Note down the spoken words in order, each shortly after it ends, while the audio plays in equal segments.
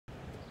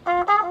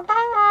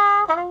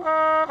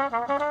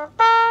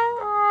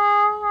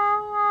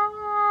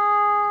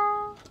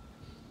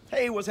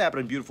What's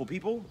happening, beautiful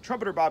people?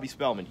 Trumpeter Bobby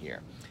Spellman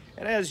here.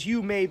 And as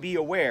you may be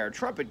aware,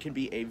 trumpet can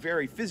be a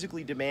very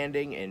physically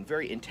demanding and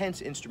very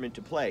intense instrument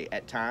to play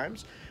at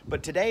times.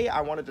 But today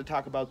I wanted to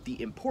talk about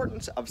the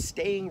importance of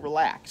staying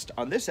relaxed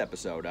on this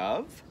episode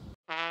of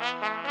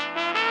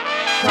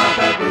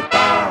Trumpet with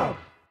Bob.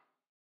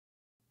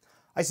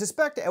 I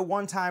suspect at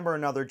one time or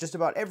another, just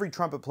about every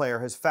trumpet player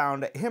has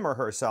found him or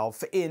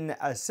herself in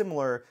a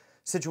similar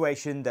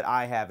situation that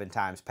I have in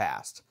times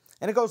past.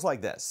 And it goes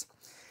like this.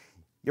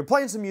 You're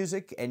playing some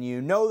music and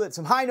you know that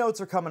some high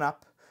notes are coming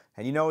up,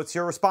 and you know it's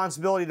your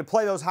responsibility to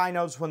play those high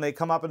notes when they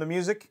come up in the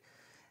music.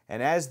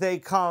 And as they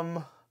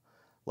come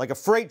like a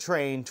freight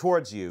train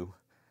towards you,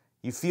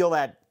 you feel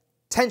that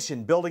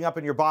tension building up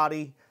in your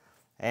body,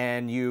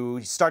 and you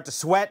start to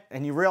sweat,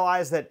 and you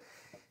realize that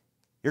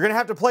you're going to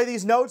have to play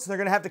these notes and they're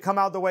going to have to come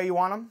out the way you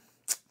want them.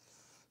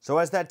 So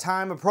as that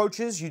time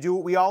approaches, you do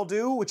what we all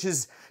do, which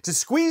is to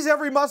squeeze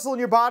every muscle in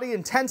your body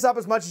and tense up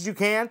as much as you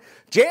can,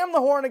 jam the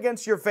horn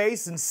against your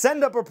face and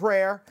send up a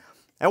prayer.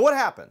 And what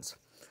happens?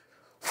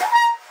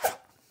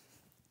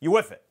 You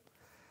whiff it.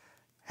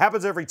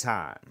 Happens every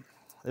time.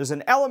 There's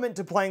an element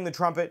to playing the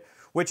trumpet,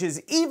 which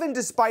is even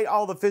despite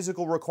all the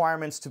physical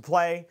requirements to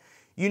play,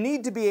 you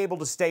need to be able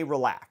to stay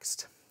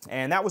relaxed.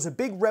 And that was a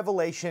big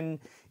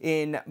revelation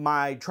in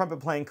my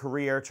trumpet playing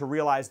career, to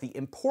realize the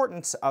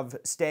importance of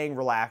staying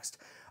relaxed,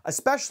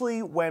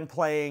 especially when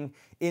playing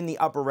in the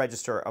upper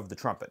register of the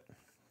trumpet.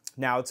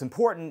 Now, it's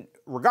important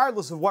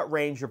regardless of what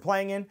range you're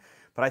playing in,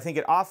 but I think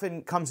it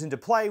often comes into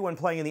play when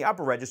playing in the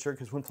upper register,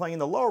 because when playing in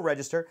the lower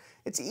register,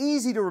 it's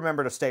easy to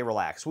remember to stay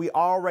relaxed. We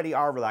already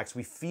are relaxed.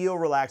 We feel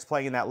relaxed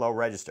playing in that low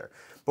register.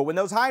 But when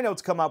those high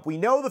notes come up, we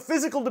know the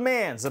physical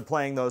demands of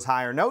playing those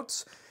higher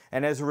notes,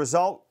 and as a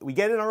result, we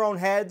get in our own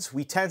heads,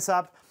 we tense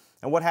up,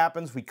 and what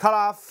happens? We cut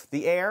off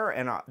the air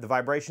and the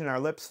vibration in our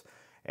lips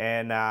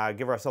and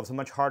give ourselves a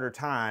much harder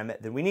time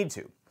than we need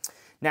to.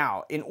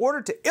 Now, in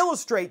order to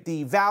illustrate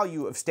the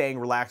value of staying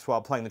relaxed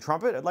while playing the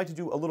trumpet, I'd like to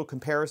do a little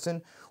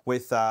comparison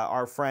with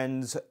our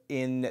friends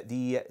in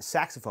the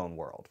saxophone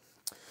world.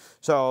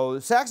 So,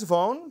 the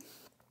saxophone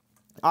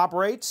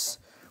operates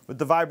with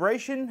the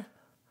vibration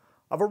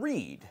of a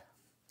reed.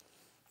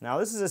 Now,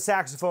 this is a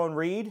saxophone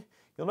reed.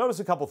 You'll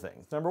notice a couple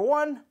things. Number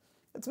one,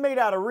 it's made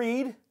out of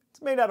reed,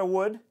 it's made out of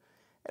wood,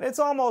 and it's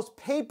almost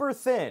paper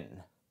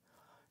thin.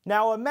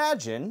 Now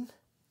imagine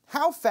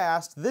how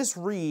fast this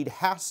reed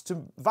has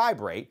to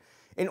vibrate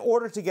in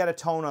order to get a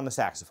tone on the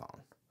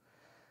saxophone.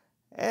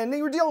 And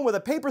you're dealing with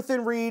a paper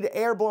thin reed,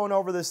 air blowing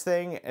over this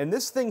thing, and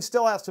this thing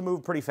still has to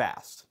move pretty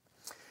fast.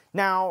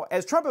 Now,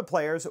 as trumpet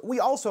players, we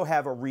also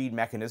have a reed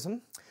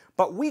mechanism,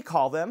 but we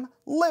call them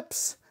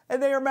lips,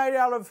 and they are made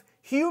out of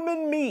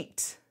human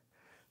meat.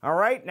 All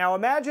right, now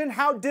imagine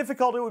how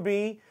difficult it would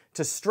be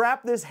to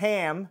strap this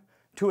ham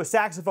to a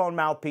saxophone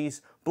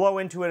mouthpiece, blow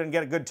into it, and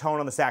get a good tone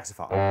on the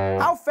saxophone.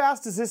 How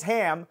fast does this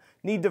ham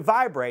need to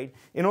vibrate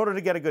in order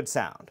to get a good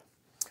sound?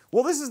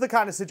 Well, this is the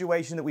kind of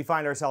situation that we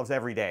find ourselves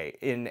every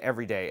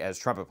day as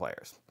trumpet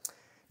players.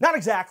 Not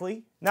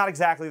exactly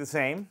the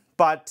same,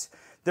 but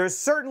there's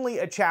certainly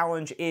a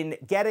challenge in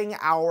getting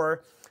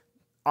our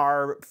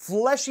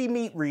fleshy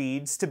meat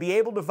reeds to be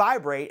able to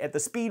vibrate at the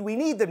speed we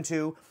need them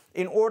to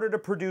in order to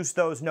produce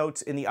those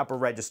notes in the upper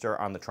register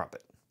on the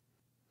trumpet.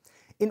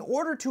 In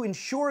order to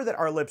ensure that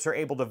our lips are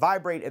able to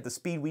vibrate at the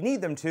speed we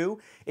need them to,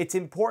 it's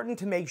important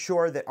to make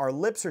sure that our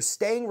lips are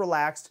staying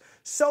relaxed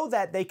so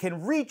that they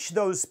can reach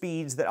those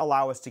speeds that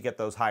allow us to get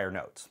those higher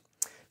notes.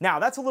 Now,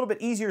 that's a little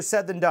bit easier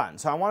said than done,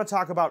 so I want to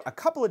talk about a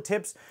couple of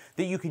tips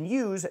that you can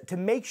use to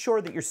make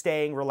sure that you're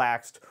staying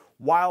relaxed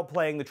while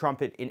playing the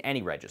trumpet in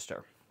any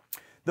register.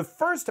 The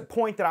first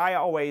point that I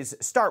always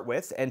start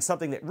with, and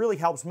something that really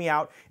helps me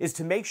out, is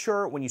to make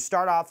sure when you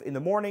start off in the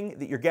morning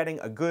that you're getting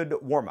a good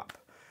warm-up.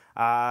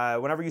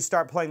 Whenever you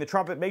start playing the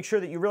trumpet, make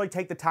sure that you really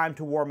take the time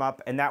to warm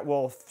up, and that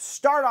will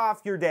start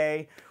off your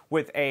day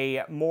with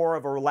more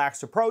of a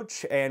relaxed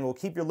approach, and will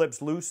keep your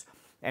lips loose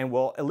and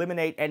will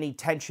eliminate any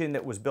tension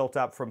that was built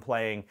up from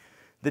playing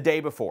the day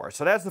before.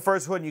 So that's the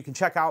first one. You can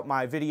check out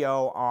my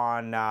video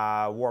on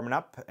warming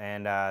up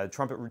and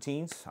trumpet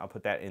routines. I'll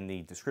put that in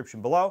the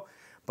description below.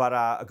 But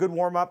a good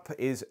warm-up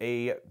is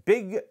a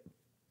big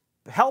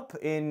help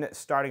in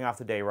starting off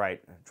the day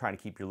right, trying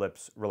to keep your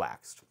lips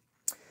relaxed.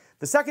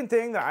 The second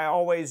thing that I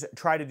always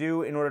try to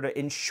do in order to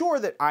ensure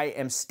that I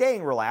am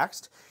staying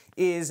relaxed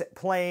is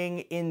playing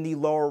in the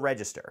lower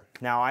register.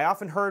 Now, I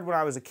often heard when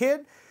I was a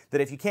kid that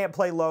if you can't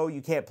play low,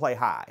 you can't play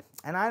high.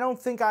 And I don't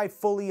think I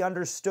fully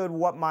understood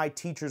what my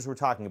teachers were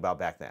talking about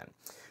back then.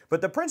 But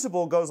the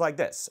principle goes like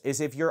this,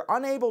 is if you're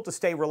unable to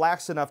stay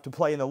relaxed enough to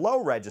play in the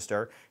low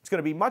register, it's going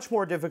to be much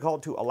more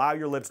difficult to allow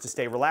your lips to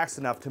stay relaxed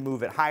enough to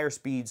move at higher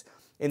speeds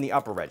in the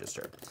upper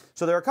register.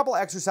 So there are a couple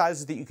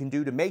exercises that you can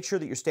do to make sure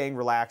that you're staying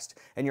relaxed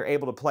and you're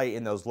able to play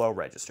in those low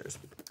registers.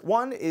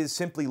 One is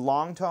simply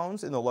long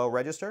tones in the low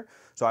register.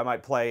 So I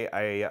might play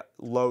a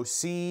low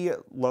C,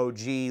 low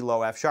G,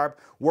 low F sharp,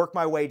 work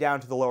my way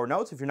down to the lower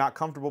notes. If you're not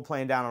comfortable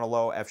playing down on a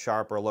low F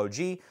sharp or a low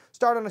G,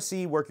 start on a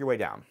C, work your way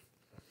down.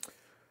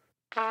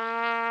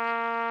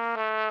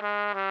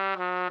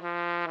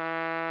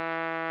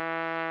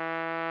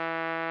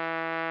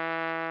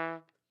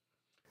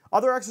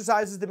 Other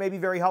exercises that may be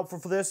very helpful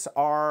for this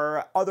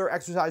are other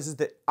exercises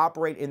that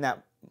operate in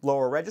that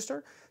lower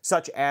register,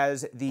 such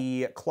as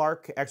the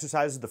Clark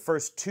exercises, the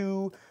first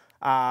two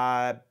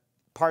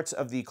parts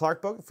of the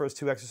Clark book, the first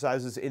two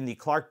exercises in the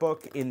Clark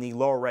book in the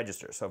lower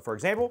register. So for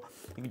example,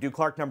 you can do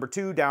Clark number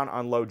 2 down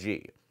on low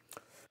G.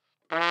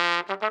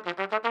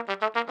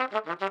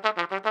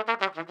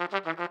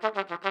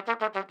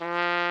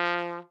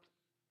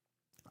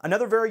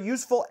 Another very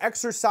useful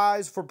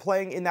exercise for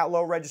playing in that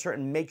low register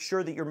and make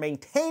sure that you're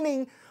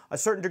maintaining a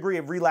certain degree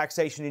of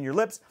relaxation in your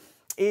lips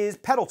is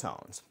pedal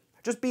tones.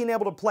 Just being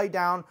able to play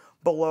down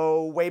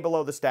below, way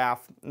below the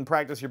staff and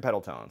practice your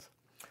pedal tones.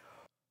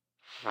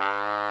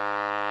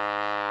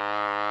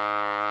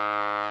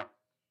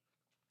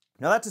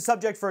 Now that's a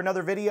subject for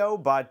another video,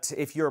 but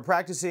if you're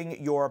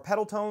practicing your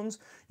pedal tones,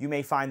 you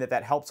may find that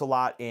that helps a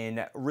lot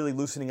in really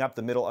loosening up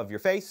the middle of your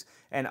face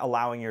and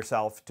allowing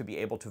yourself to be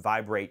able to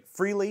vibrate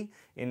freely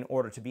in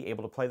order to be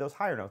able to play those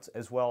higher notes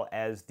as well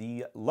as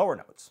the lower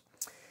notes.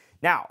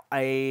 Now,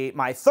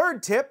 my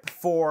third tip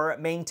for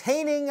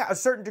maintaining a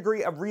certain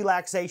degree of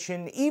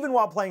relaxation, even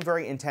while playing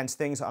very intense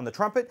things on the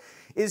trumpet,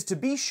 is to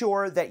be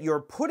sure that you're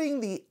putting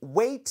the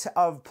weight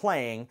of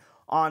playing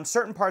on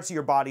certain parts of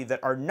your body that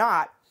are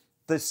not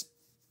this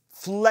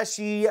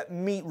fleshy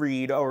meat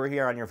reed over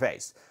here on your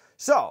face.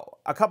 So,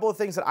 a couple of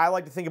things that I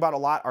like to think about a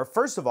lot are,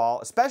 first of all,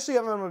 especially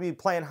if I'm going to be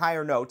playing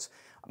higher notes,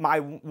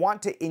 I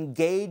want to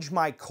engage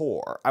my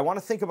core. I want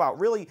to think about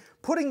really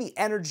putting the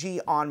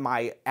energy on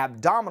my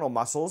abdominal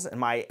muscles and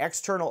my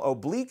external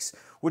obliques,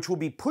 which will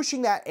be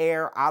pushing that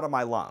air out of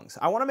my lungs.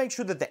 I want to make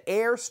sure that the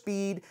air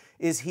speed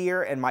is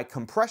here and my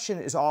compression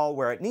is all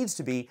where it needs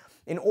to be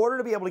in order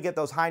to be able to get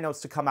those high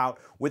notes to come out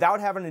without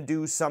having to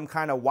do some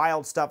kind of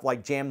wild stuff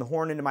like jam the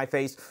horn into my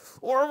face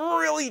or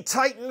really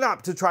tighten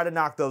up to try to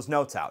knock those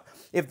notes out.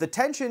 If the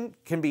tension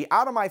can be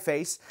out of my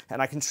face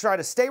and I can try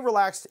to stay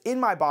relaxed in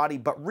my body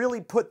but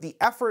really put the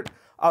effort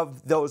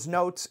of those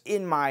notes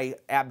in my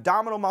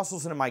abdominal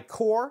muscles and in my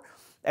core,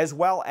 as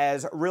well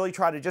as really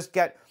try to just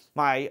get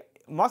my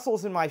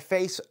muscles in my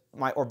face,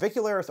 my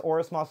orbicularis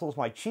oris muscles,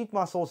 my cheek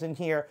muscles in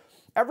here,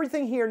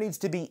 everything here needs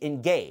to be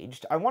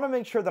engaged. I want to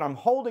make sure that I'm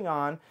holding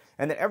on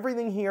and that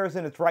everything here is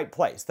in its right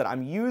place, that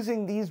I'm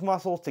using these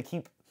muscles to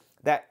keep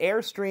that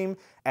airstream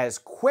as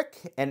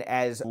quick and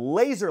as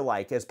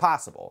laser-like as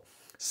possible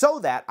so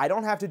that I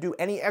don't have to do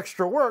any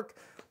extra work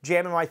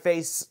jamming my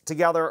face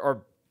together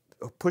or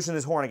pushing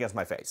this horn against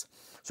my face.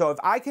 So if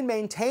I can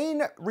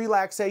maintain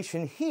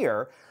relaxation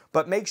here,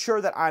 but make sure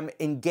that I'm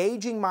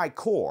engaging my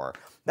core,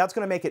 that's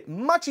going to make it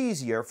much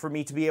easier for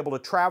me to be able to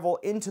travel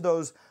into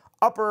those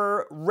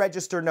upper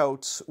register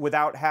notes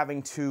without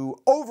having to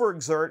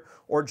overexert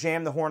or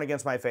jam the horn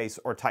against my face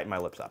or tighten my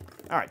lips up.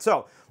 All right,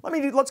 so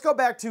let's go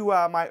back to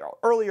my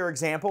earlier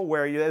example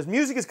where as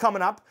music is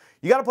coming up,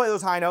 you got to play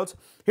those high notes.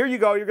 Here you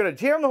go. You're going to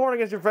jam the horn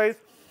against your face.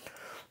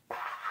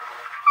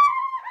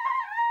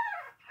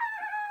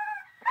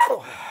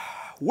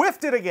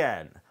 Whiffed it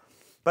again.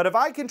 But if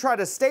I can try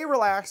to stay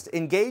relaxed,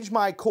 engage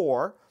my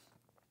core,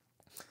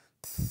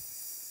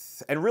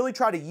 and really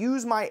try to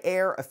use my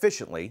air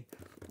efficiently,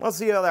 let's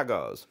see how that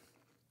goes.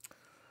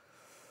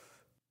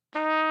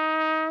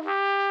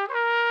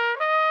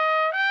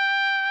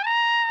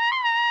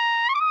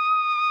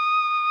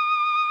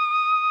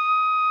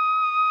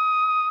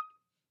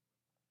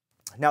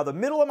 Now the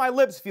middle of my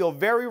lips feel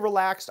very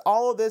relaxed.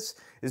 All of this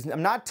is,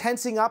 I'm not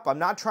tensing up, I'm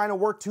not trying to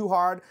work too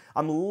hard.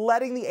 I'm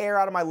letting the air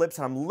out of my lips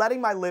and I'm letting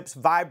my lips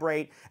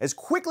vibrate as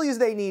quickly as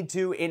they need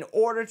to in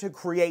order to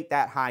create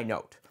that high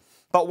note.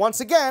 But once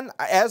again,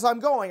 as I'm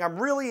going,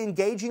 I'm really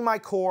engaging my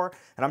core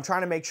and I'm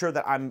trying to make sure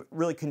that I'm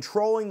really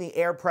controlling the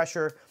air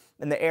pressure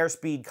and the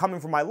airspeed coming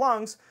from my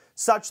lungs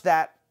such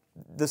that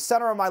the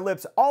center of my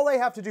lips, all they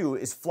have to do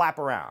is flap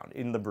around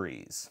in the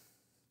breeze.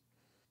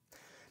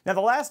 Now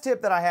the last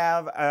tip that I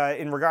have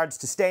in regards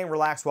to staying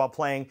relaxed while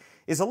playing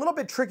is a little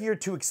bit trickier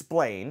to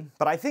explain,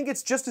 but I think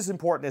it's just as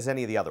important as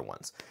any of the other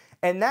ones.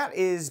 And that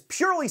is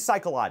purely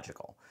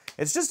psychological.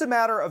 It's just a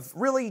matter of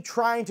really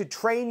trying to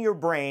train your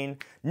brain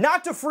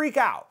not to freak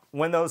out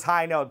when those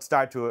high notes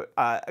start to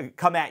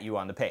come at you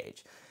on the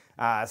page.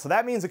 So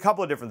that means a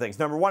couple of different things.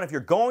 Number one, if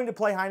you're going to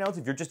play high notes,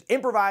 if you're just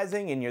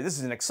improvising and this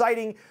is an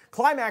exciting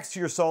climax to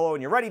your solo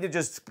and you're ready to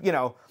just,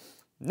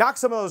 knock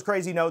some of those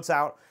crazy notes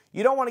out,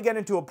 you don't want to get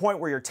into a point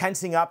where you're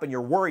tensing up and you're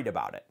worried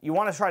about it. You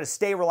want to try to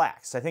stay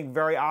relaxed. I think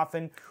very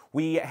often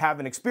we have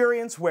an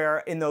experience where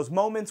in those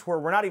moments where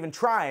we're not even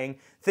trying,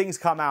 things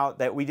come out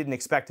that we didn't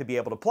expect to be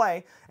able to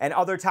play, and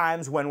other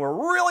times when we're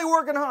really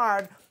working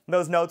hard,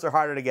 those notes are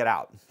harder to get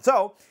out.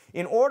 So,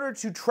 in order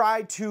to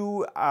try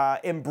to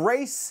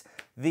embrace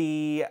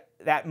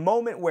that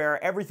moment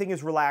where everything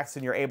is relaxed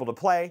and you're able to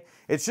play,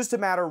 it's just a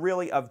matter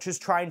really of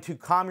just trying to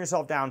calm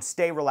yourself down,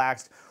 stay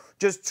relaxed,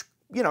 just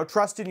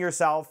trust in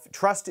yourself,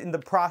 trust in the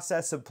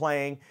process of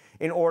playing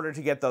in order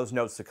to get those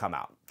notes to come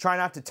out. Try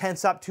not to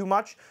tense up too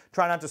much,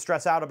 try not to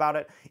stress out about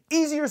it.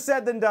 Easier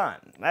said than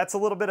done. That's a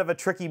little bit of a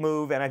tricky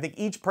move, and I think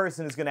each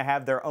person is going to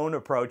have their own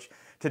approach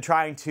to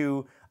trying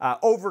to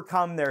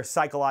overcome their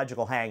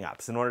psychological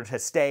hang-ups in order to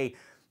stay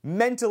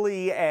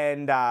mentally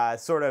and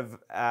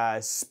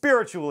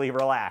spiritually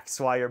relax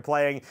while you're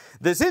playing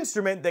this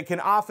instrument that can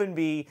often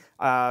be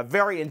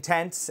very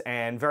intense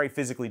and very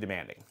physically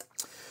demanding.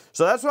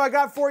 So that's what I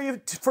got for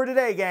you for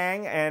today,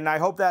 gang, and I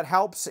hope that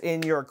helps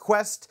in your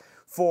quest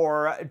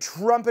for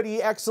trumpety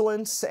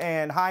excellence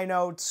and high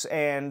notes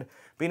and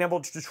being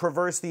able to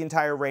traverse the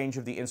entire range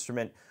of the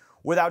instrument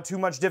without too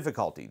much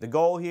difficulty. The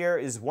goal here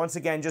is, once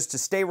again, just to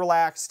stay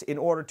relaxed in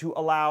order to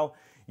allow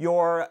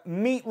your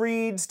meat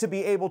reeds to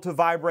be able to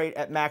vibrate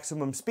at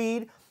maximum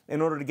speed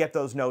in order to get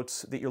those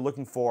notes that you're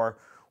looking for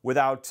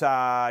without,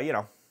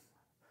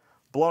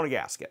 blowing a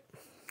gasket.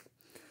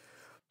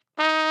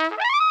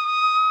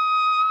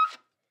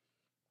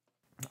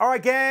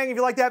 Alright gang, if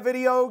you like that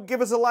video, give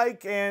us a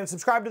like and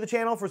subscribe to the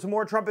channel for some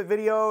more trumpet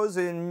videos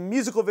and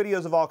musical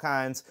videos of all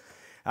kinds.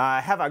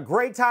 Have a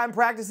great time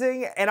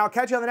practicing, and I'll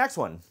catch you on the next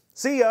one.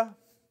 See ya!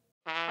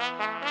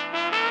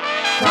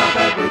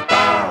 Trumpet with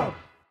Bob.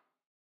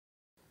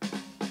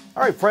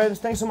 Alright friends,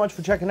 thanks so much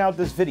for checking out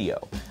this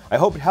video. I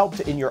hope it helped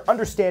in your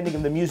understanding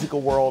of the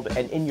musical world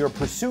and in your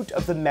pursuit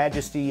of the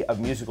majesty of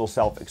musical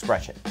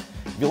self-expression.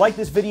 If you like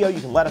this video,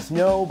 you can let us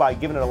know by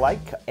giving it a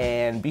like,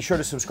 and be sure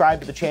to subscribe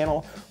to the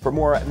channel for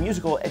more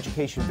musical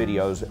education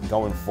videos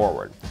going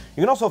forward.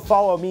 You can also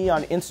follow me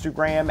on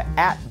Instagram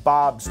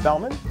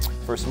 @BobSpellman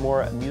for some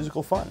more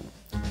musical fun.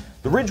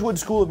 The Ridgewood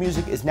School of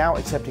Music is now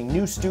accepting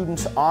new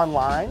students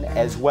online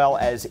as well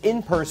as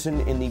in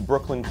person in the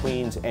Brooklyn,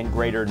 Queens, and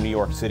greater New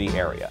York City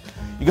area.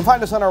 You can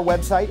find us on our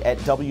website at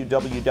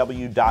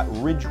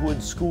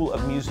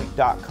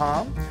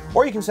www.ridgewoodschoolofmusic.com,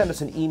 or you can send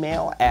us an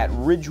email at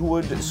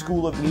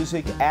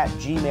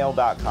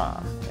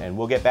ridgewoodschoolofmusic@gmail.com, and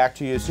we'll get back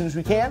to you as soon as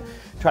we can,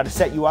 try to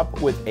set you up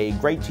with a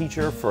great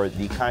teacher for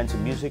the kinds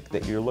of music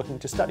that you're looking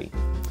to study.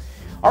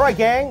 All right,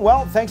 gang,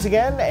 well, thanks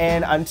again,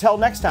 and until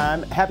next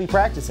time, happy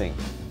practicing.